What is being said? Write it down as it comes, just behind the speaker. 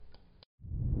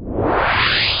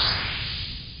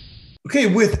Okay,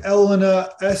 with Elena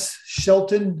S.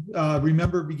 Shelton,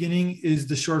 Remember Beginning is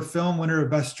the short film winner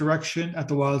of Best Direction at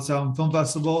the Wild Sound Film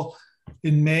Festival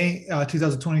in May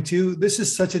 2022. This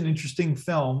is such an interesting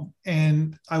film.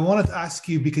 And I wanted to ask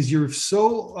you, because you're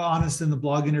so honest in the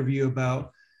blog interview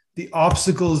about the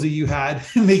obstacles that you had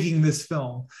in making this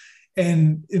film.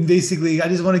 And basically, I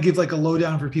just want to give like a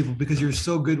lowdown for people because you're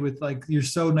so good with like, you're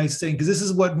so nice saying, because this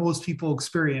is what most people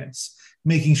experience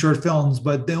making short films,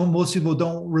 but most people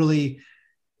don't really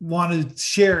want to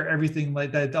share everything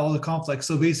like that, all the conflicts.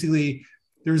 So basically,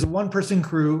 there's a one person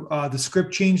crew. The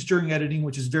script changed during editing,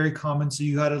 which is very common. So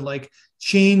you got to like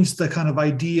change the kind of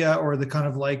idea or the kind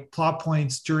of like plot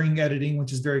points during editing,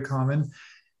 which is very common.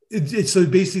 So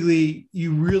basically,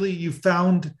 you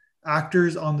found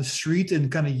actors on the street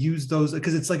and kind of use those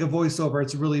because it's like a voiceover.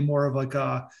 It's really more of like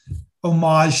a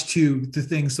homage to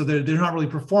things. So they're not really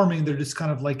performing. They're just kind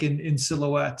of like in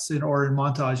silhouettes or in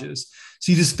montages.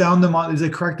 So you just found them on, is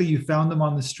it correct that you found them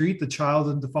on the street, the child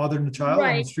and the father and the child on the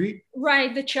Right, street?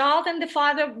 right. The child and the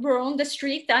father were on the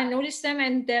street. I noticed them,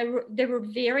 and they were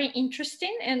very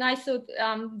interesting. And I thought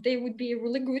they would be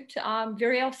really good,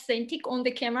 very authentic on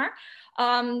the camera.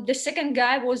 The second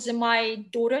guy was my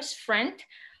daughter's friend.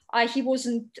 He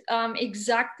wasn't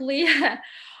exactly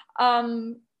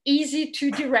easy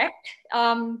to direct,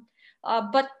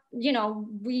 but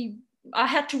I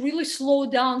had to really slow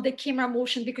down the camera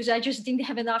motion because I just didn't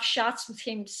have enough shots with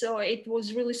him. So it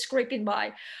was really scraping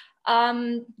by.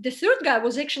 The third guy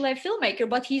was actually a filmmaker,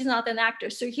 but he's not an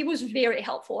actor. So he was very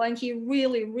helpful, and he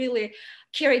really, really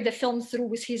carried the film through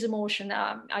with his emotion.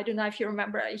 I don't know if you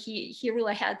remember, he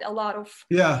really had a lot of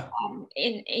Yeah.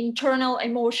 internal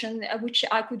emotion, which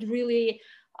I could really,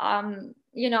 I'm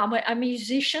a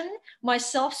musician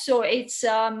myself, so it's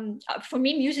for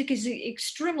me, music is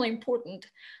extremely important.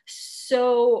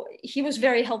 So he was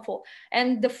very helpful.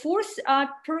 And the fourth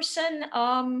person,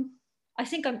 I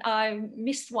think I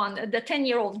missed one, the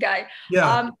 10-year-old guy.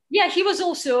 Yeah. Yeah, he was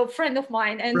also a friend of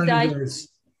mine, and Friend of yours.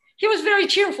 he was very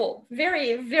cheerful,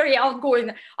 very, very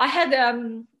outgoing. I had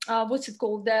what's it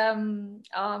called?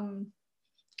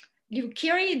 You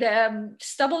carry the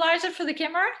stabilizer for the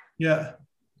camera. Yeah.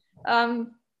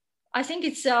 Um, I think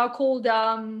it's called,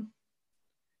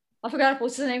 I forgot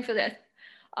what's the name for that.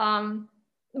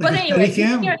 Like But a anyway,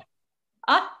 steady cam?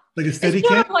 uh, Like a it's steady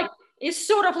sort cam? of like it's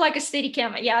sort of like a steady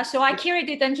cam. Yeah, so I carried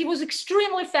it, and he was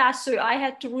extremely fast, so I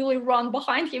had to really run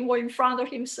behind him or in front of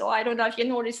him. So I don't know if you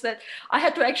noticed that I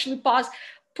had to actually pause,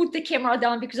 put the camera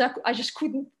down, because I just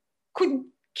couldn't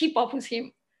keep up with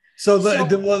him. So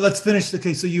So well, let's finish.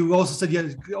 Okay, so you also said you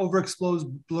had overexposed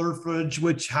blur footage,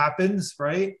 which happens,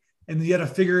 right? And you had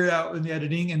to figure it out in the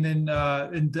editing, and then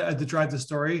to drive the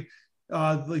story.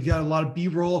 Like you got a lot of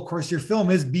B-roll. Of course, your film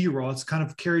is B-roll. It's kind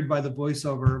of carried by the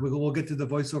voiceover. We'll get to the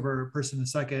voiceover person in a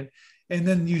second. And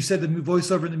then you said the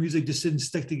voiceover and the music just didn't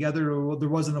stick together, or there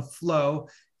wasn't a flow.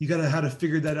 You got to how to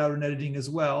figure that out in editing as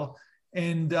well.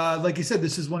 And like you said,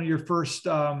 this is one of your first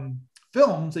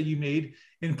films that you made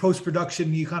in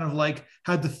post-production. You kind of like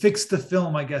had to fix the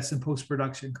film, I guess, in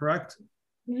post-production, correct?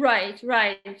 right.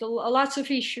 Lots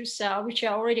of issues, which I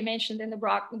already mentioned in the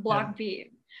Yeah. blog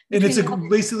B And it's between a the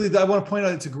other. basically, I want to point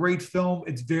out it's a great film.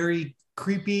 It's very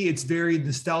creepy. It's very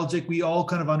nostalgic. We all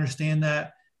kind of understand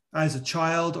that as a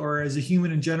child or as a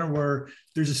human in general, where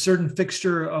there's a certain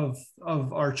fixture of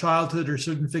our childhood or a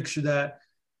certain fixture that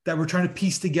we're trying to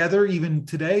piece together even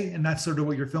today. And that's sort of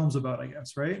what your film's about, I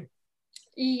guess, right?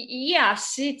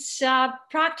 Yes, it's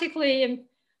practically,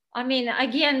 I mean,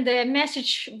 again, the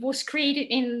message was created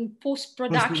in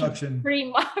post-production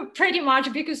Post-production. pretty much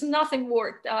because nothing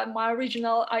worked. My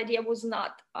original idea was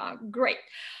not great.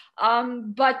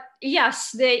 But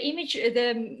yes, the image,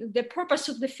 the purpose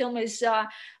of the film is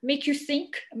make you think,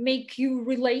 make you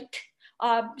relate,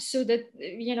 so that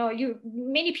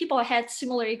many people had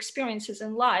similar experiences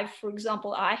in life. For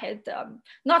example, I had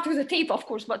not with the tape, of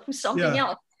course, but with something Yeah.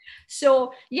 else.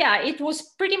 So yeah, it was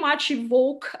pretty much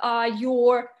evoke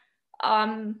your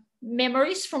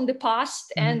memories from the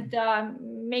past Mhm. and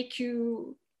make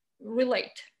you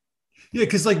relate. Yeah,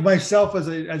 because like myself as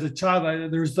a child,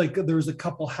 there was a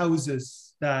couple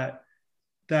houses that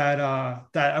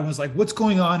I was like, what's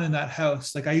going on in that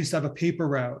house? Like I used to have a paper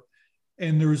route,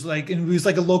 and there was like, and it was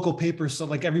like a local paper, so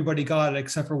like everybody got it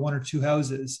except for one or two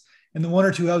houses, and the one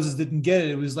or two houses didn't get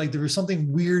it. It was like there was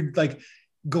something weird like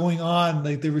going on.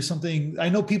 Like there was something. I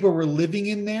know people were living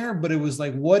in there, but it was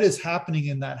like, what is happening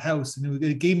in that house? And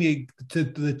it gave me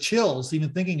the chills even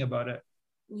thinking about it.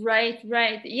 Right.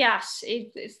 Yes,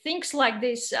 things like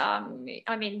this.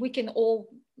 I mean, we can all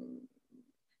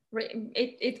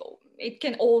it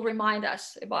can all remind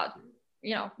us about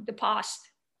the past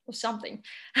or something.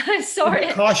 And Sorry,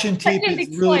 the caution I tape can't is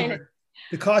explain really it.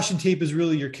 the caution tape is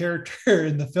really your character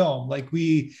in the film. Like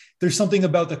there's something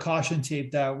about the caution tape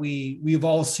that we've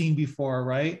all seen before,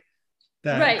 right?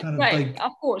 That Right, kind of right, like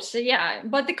of course, yeah.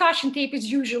 But the caution tape is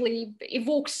usually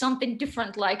evokes something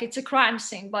different, like it's a crime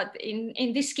scene. But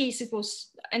in this case, it was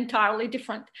entirely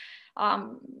different. Um,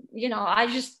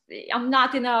 I'm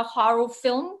not in a horror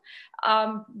film,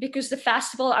 because the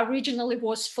festival originally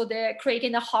was for the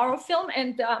creating a horror film,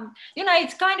 and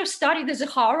it kind of started as a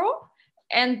horror,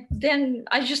 and then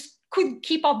I just couldn't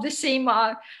keep up the same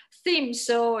theme,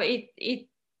 so it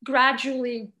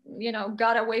gradually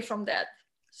got away from that.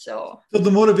 So. so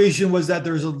the motivation was that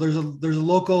there's a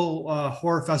local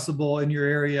horror festival in your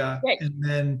area, Right, and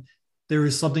then there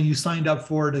was something you signed up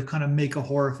for to kind of make a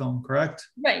horror film, correct?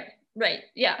 right, right.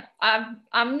 Yeah.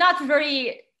 I'm not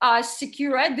very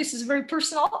secure. Right? This is very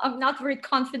personal. I'm not very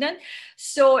confident.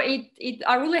 So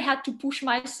I really had to push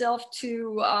myself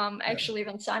to Yeah. actually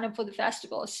even sign up for the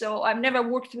festival. So I've never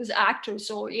worked with actors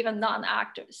or even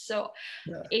non-actors. So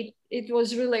Yeah. it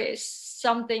was really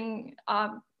something,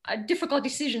 a difficult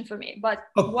decision for me. But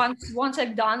Oh, once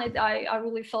I've done it, I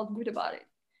really felt good about it.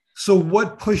 so what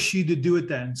pushed you to do it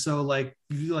then? So like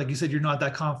you said, you're not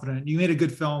that confident. You made a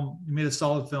good film. You made a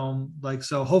solid film. Like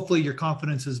so, hopefully your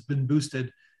confidence has been boosted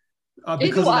It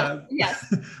because of was, that. yes.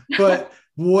 But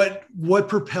what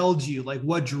propelled you? Like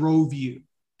what drove you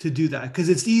to do that? Because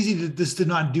it's easy to just to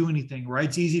not do anything, right?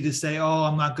 It's easy to say, "Oh,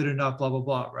 I'm not good enough," blah blah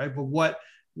blah, right? But what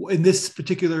in this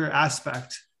particular aspect,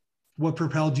 what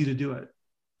propelled you to do it?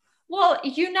 Well,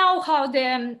 you know how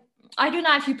I don't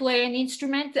know if you play an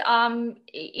instrument.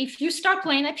 If you start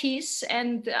playing a piece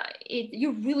and you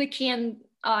really can,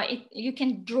 you can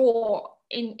draw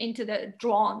into the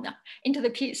drawn into the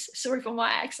piece. Sorry for my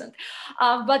accent,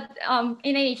 but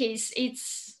in any case,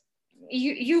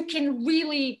 you can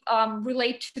really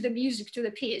relate to the music, to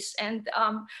the piece. And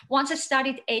once I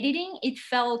started editing, it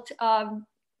felt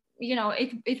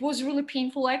it was really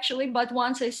painful actually, but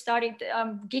once I started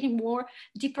getting more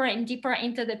deeper and deeper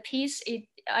into the piece,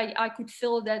 I could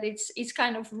feel that it's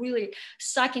kind of really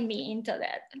sucking me into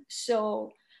that.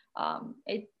 So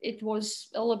it was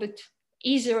a little bit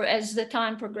easier as the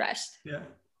time progressed. Yeah.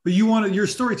 But you're a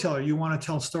storyteller. You want to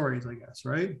tell stories, I guess,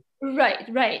 right? Right,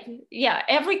 right. Yeah,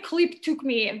 every clip took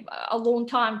me a long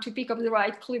time to pick up the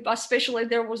right clip, especially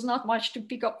there was not much to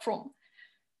pick up from.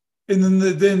 And then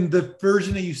the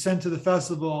version that you sent to the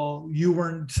festival, you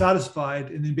weren't satisfied,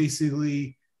 and then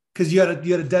basically because you had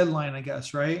a deadline, I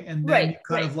guess, right? And then Right, you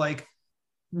kind right. of like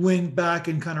went back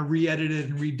and kind of re-edited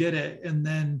and redid it, and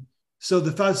then so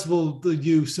the festival that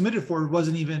you submitted for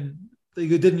wasn't even like,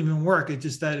 it didn't even work. It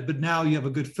just that, but now you have a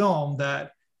good film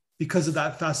that because of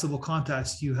that festival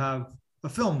contest, you have a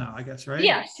film now, I guess, right?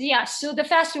 Yes, yes. So the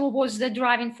festival was the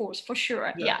driving force for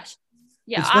sure. Yeah. Yes.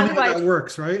 Yeah. It's funny how Otherwise, that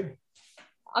works, right?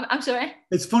 I'm sorry.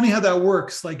 It's funny how that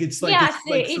works. Like it's Yes,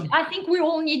 like some I think we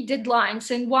all need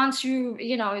deadlines, and once you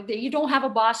don't have a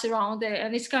boss around there,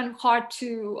 and it's kind of hard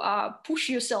to push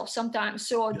yourself sometimes.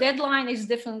 So a yeah. deadline is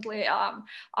definitely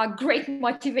a great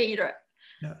motivator.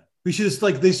 Yeah. We should just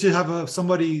like they should have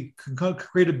somebody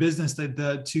create a business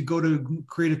that to go to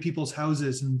creative people's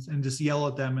houses and just yell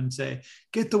at them and say,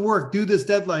 get to work, do this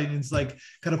deadline. And it's like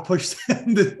kind of push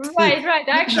them Right, right.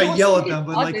 I actually not was yell at thinking them,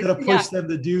 but about like this. kind of Yeah, push them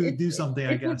to do something,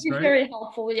 I it would guess, be right? very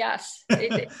helpful. Yes.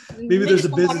 Maybe Maybe there's a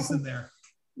somebody business in there.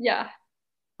 yeah.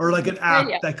 Or like an Yeah,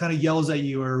 yeah. app that kind of yells at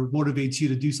you or motivates you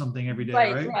to do something every day,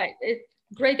 Right, right? right.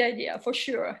 Great idea for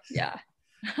sure. Yeah.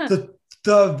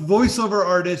 The voiceover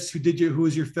artist who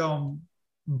was your film,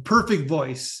 perfect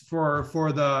voice for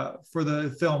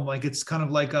the film. Like it's kind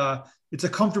of like it's a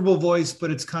comfortable voice,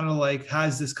 but it's kind of like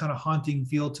has this kind of haunting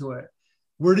feel to it.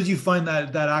 Where did you find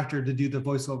that actor to do the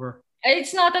voiceover?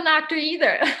 It's not an actor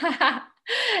either.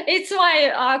 It's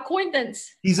my acquaintance.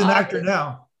 He's an actor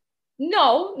now.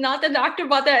 No, not an actor,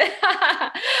 but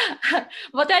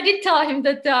but I did tell him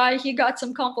that he got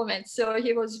some compliments, so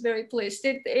he was very pleased.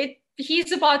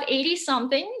 He's about 80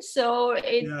 something, so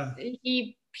Yeah.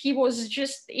 he was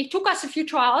just. It took us a few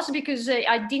trials because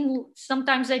I didn't.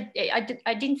 Sometimes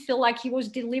I didn't feel like he was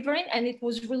delivering, and it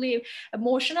was really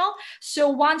emotional. So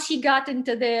once he got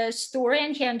into the story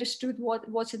and he understood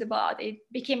what's it about, it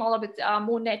became a little bit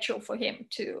more natural for him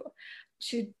to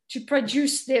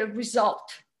produce the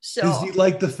result. Does he So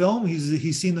like the film?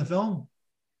 He's seen the film.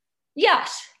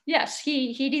 yes, yes,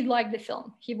 he did like the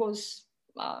film. He was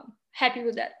happy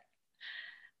with that.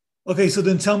 Okay, so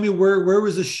then tell me where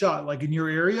was this shot? Like in your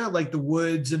area, like the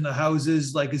woods and the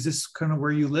houses? Like is this kind of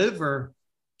where you live or?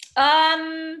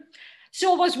 Um,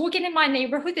 so I was working in my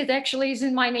neighborhood. It actually is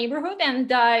in my neighborhood,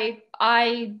 and I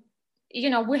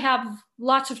we have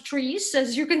lots of trees,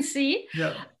 as you can see.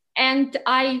 Yeah. And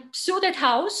I saw that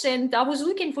house, and I was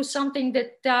looking for something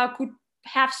that could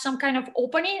have some kind of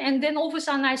opening. And then all of a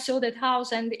sudden I saw that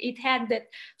house, and it had that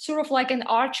sort of like an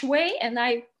archway. And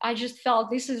I just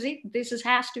felt, this is it. This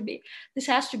has to be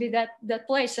that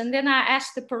place. And then I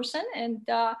asked the person, and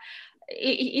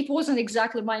it wasn't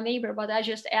exactly my neighbor, but I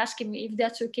just asked him if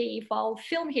that's okay if I'll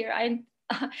film here. And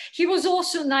he was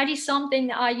also 90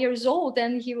 something years old,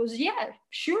 and he was, yeah,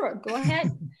 sure, go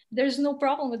ahead. There's no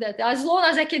problem with that, as long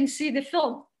as I can see the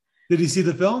film. Did he see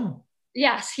the film?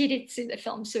 Yes, he did see the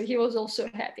film, so he was also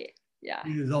happy. Yeah,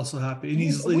 he was also happy, and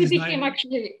we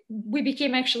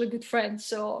became actually good friends.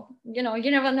 So you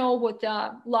never know what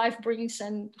life brings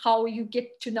and how you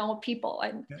get to know people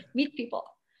and meet people.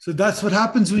 So that's what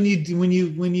happens when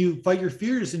you fight your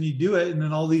fears and you do it, and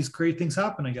then all these great things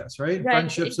happen, I guess, right?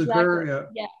 Friendships occur.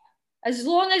 Yeah. As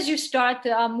long as you start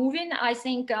moving, I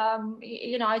think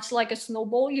it's like a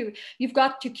snowball. You've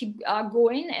got to keep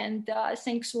going, and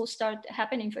things will start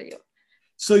happening for you.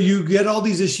 So you get all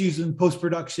these issues in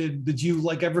post-production. Did you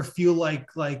ever feel like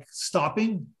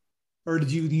stopping, or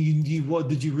did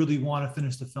you really want to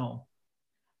finish the film?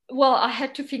 Well, I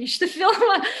had to finish the film.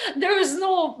 There was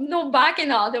no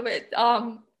backing out of it.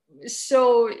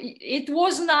 So it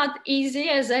was not easy.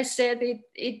 As I said,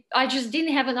 I just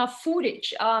didn't have enough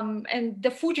footage. And the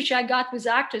footage I got with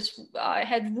actors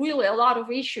had really a lot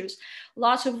of issues,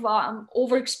 lots of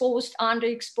overexposed,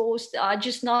 underexposed,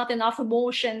 just not enough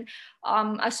emotion,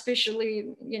 especially,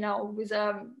 with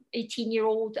a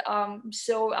 18-year-old.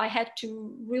 So I had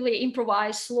to really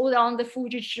improvise, slow down the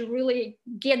footage to really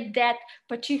get that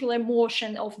particular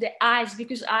emotion of the eyes,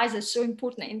 because eyes are so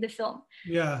important in the film.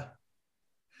 Yeah.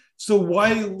 So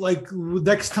why,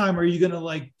 next time, are you going to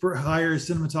hire a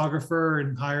cinematographer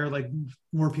and hire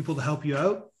more people to help you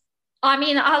out? I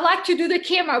mean, I like to do the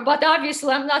camera, but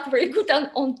obviously I'm not very good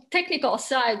on technical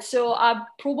side. So I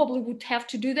probably would have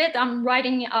to do that. I'm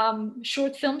writing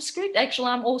short film script. Actually,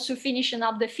 I'm also finishing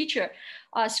up the feature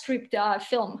script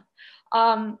film.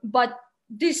 But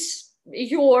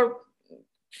your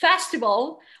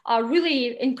festival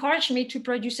really encouraged me to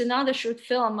produce another short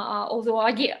film. Although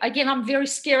again, I'm very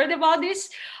scared about this.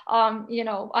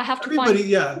 I have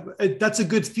to that's a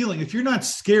good feeling. If you're not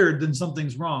scared, then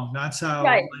something's wrong. That's how.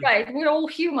 Right. We're all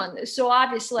human. So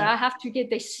obviously I have to get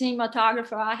the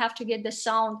cinematographer. I have to get the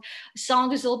sound.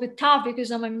 Sound is a little bit tough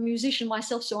because I'm a musician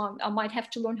myself. So I might have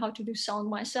to learn how to do sound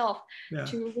myself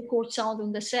to record sound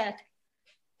on the set.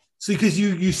 So, because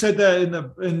you said that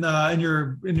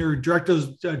in your director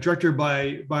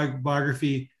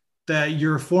biography that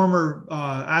you're a former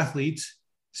athlete.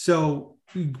 So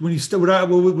when you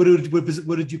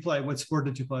what did you play? What sport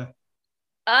did you play?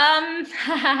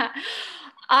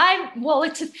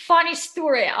 It's a funny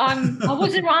story. I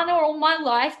was a runner all my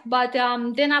life, but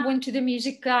then I went to the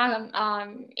music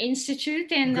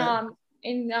institute, and I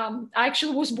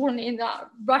actually was born in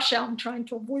Russia. I'm trying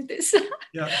to avoid this.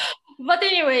 Yeah. But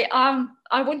anyway,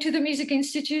 I went to the music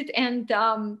institute, and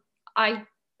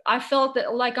I felt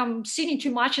that like I'm sitting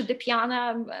too much at the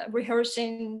piano,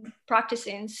 rehearsing,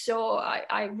 practicing. So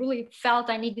I really felt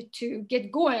I needed to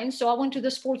get going. So I went to the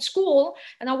sports school,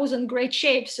 and I was in great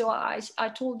shape. So I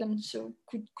told them, so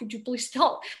could you please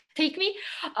take me?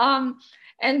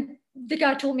 And the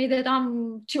guy told me that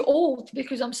I'm too old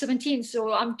because I'm 17.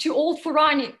 So I'm too old for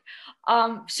running.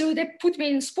 So they put me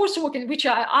in sports walking, which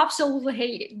I absolutely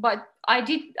hated, but I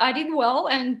did well.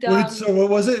 And so what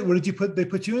was it? What did they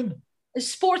put you in?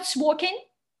 Sports walking.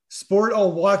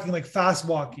 Walking, like fast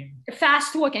walking.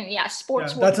 Fast walking, yeah.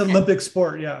 Sports walking. That's an Olympic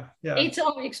sport, yeah. It's an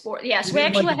Olympic sport, yes. We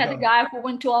actually had a guy who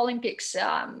went to Olympics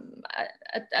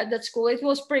at that school. It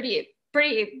was pretty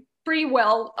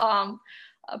well,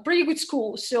 a pretty good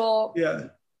school. So yeah.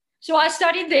 So I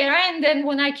studied there, and then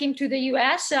when I came to the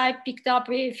US, I picked up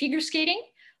figure skating.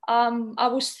 I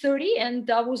was 30, and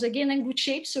I was again in good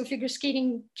shape. So figure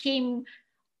skating came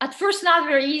at first not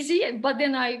very easy, but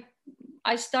then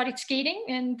I started skating,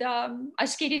 and I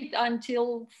skated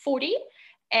until 40,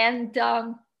 and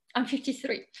I'm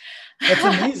 53. That's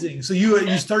amazing. So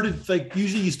you started,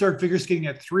 usually you start figure skating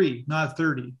at 3, not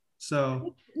 30.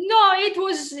 So no, it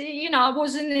was, I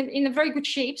was in a very good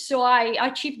shape. So I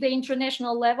achieved the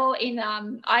international level in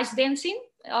ice dancing.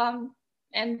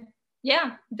 And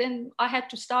yeah, then I had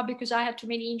to stop because I had too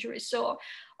many injuries. So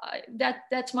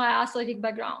that's my athletic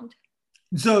background.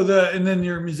 So and then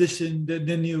you're a musician.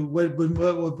 Then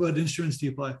what instruments do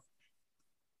you play?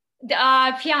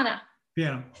 Piano.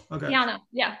 Piano. Okay. Piano.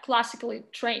 Yeah, classically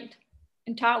trained,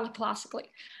 entirely classically.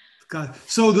 God.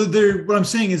 So what I'm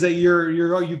saying is that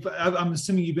I'm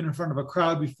assuming you've been in front of a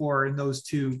crowd before in those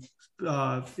two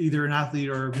either an athlete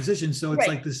or a musician. So it's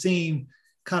like the same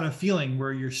kind of feeling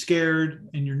where you're scared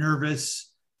and you're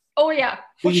nervous. Oh yeah,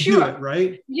 for you sure. Do it,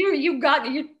 right?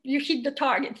 You hit the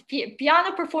target.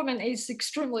 Piano performance is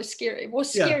extremely scary. It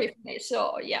was scary for me.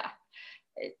 So yeah,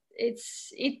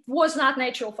 it was not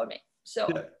natural for me. So.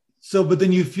 Yeah. So, but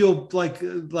then you feel like,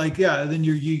 then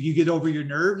you get over your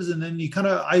nerves, and then you kind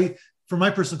of, from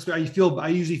my personal experience, I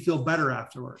usually feel better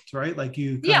afterwards, right? Like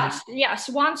you. Yes.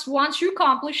 Once you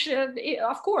accomplish,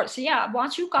 of course, yeah.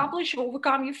 Once you accomplish,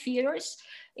 overcome your fears,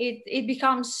 it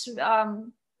becomes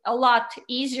a lot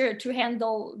easier to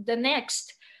handle the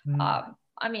next.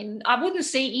 I mean, I wouldn't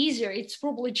say easier. It's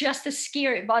probably just as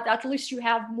scary, but at least you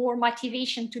have more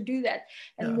motivation to do that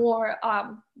and more,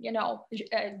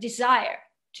 desire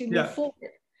to move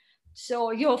forward.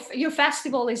 So your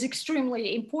festival is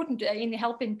extremely important in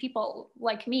helping people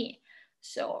like me.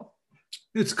 So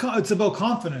it's about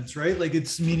confidence, right? Like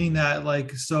it's meaning that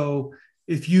so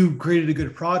if you created a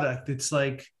good product, it's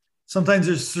like sometimes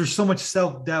there's so much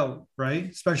self-doubt, right?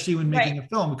 Especially when making a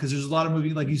film, because there's a lot of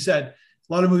moving, like you said,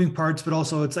 a lot of moving parts, but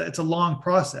also it's a long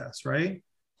process, right?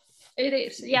 It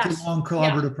is, yes. It's a long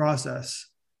collaborative process.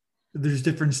 There's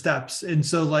different steps. And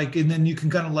so and then you can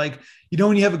kind of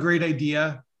when you have a great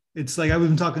idea, it's like, I've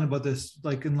been talking about this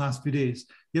in the last few days,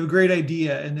 you have a great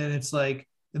idea. And then it's and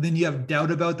then you have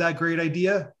doubt about that great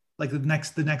idea,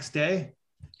 the next day.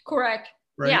 Correct.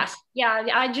 Right? Yes. Yeah.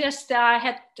 I just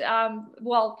had,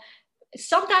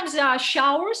 sometimes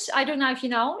showers, I don't know if you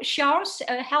know, showers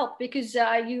help because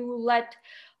you let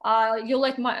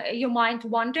your mind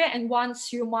wander, and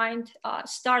once your mind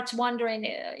starts wandering,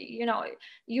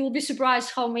 you'll be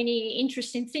surprised how many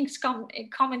interesting things come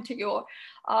into your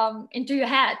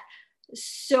head.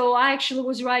 So I actually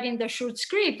was writing the short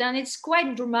script, and it's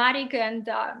quite dramatic, and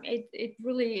it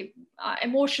really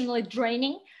emotionally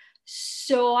draining.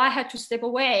 So I had to step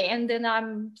away, and then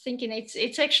I'm thinking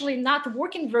it's actually not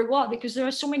working very well because there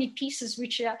are so many pieces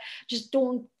which just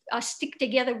don't stick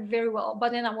together very well.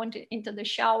 But then I went into the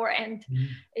shower, and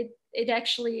it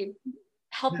actually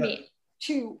helped me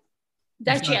to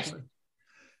digest. Exactly.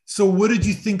 So what did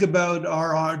you think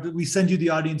about we send you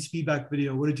the audience feedback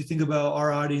video. What did you think about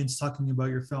our audience talking about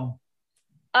your film?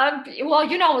 Well,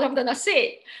 you know what I'm gonna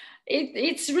say.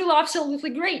 It's really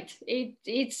absolutely great. I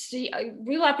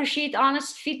really appreciate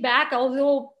honest feedback,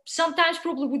 although sometimes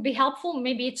probably would be helpful.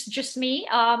 Maybe it's just me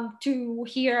to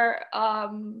hear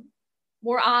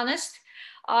more honest,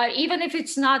 even if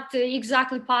it's not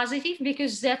exactly positive,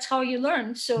 because that's how you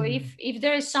learn. So if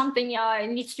there is something it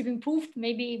needs to be improved,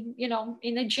 maybe,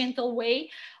 in a gentle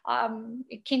way,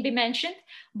 it can be mentioned.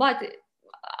 But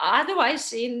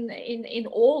otherwise, in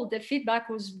all, the feedback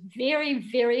was very,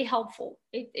 very helpful.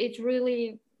 It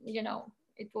really,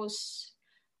 it was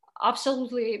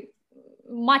absolutely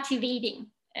motivating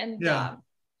and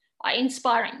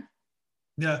inspiring.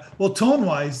 Yeah. Well, tone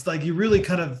wise, you really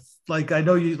kind of I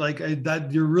know you that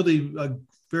you're really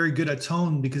very good at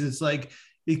tone, because it's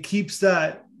it keeps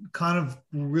that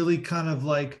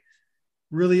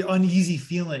really uneasy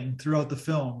feeling throughout the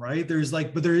film, right? There's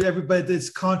everybody, this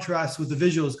contrast with the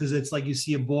visuals, because it's you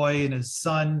see a boy and his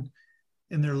son,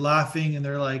 and they're laughing and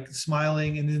they're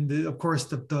smiling, and then of course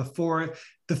the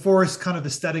forest kind of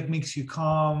aesthetic makes you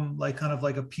calm, kind of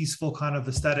a peaceful kind of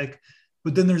aesthetic.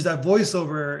 But then there's that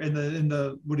voiceover in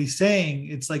the what he's saying.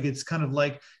 It's kind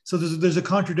of so there's a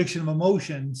contradiction of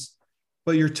emotions,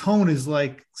 but your tone is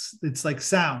it's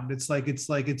sound. It's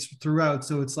throughout.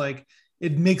 So it's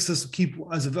it makes us keep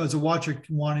as a watcher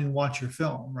wanting to watch your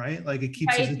film, right? It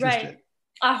keeps us interested. Right.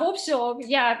 I hope so.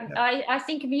 Yeah. I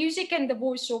think music and the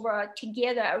voiceover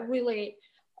together really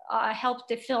helped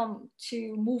the film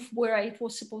to move where it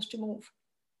was supposed to move.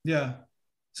 Yeah.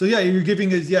 So you're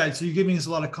giving us a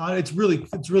lot of content. It's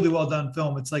really well done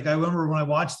film. It's I remember when I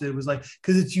watched it was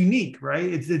because it's unique, right?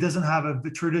 It doesn't have a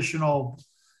traditional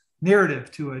narrative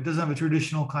to it. It doesn't have a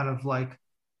traditional kind of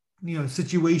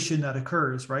situation that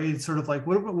occurs, right? It's sort of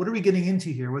what are we getting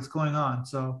into here? What's going on?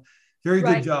 So very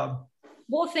good job.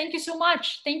 Well, thank you so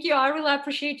much. Thank you. I really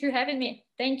appreciate you having me.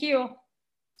 Thank you.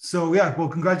 So well,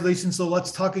 congratulations. So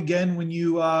let's talk again when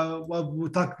you we'll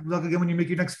talk again when you make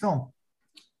your next film.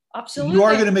 Absolutely. You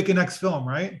are going to make a next film,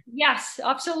 right? Yes,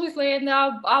 absolutely. And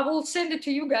I will send it to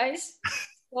you guys.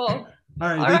 So, all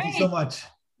right. Thank you so much.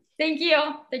 Thank you.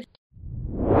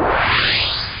 1,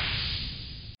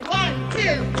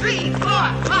 2, 3, 4,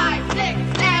 5, 6,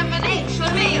 7, 8.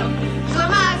 Schlemiel,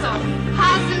 Schlemazel,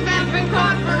 Hasenbeck,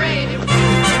 Record.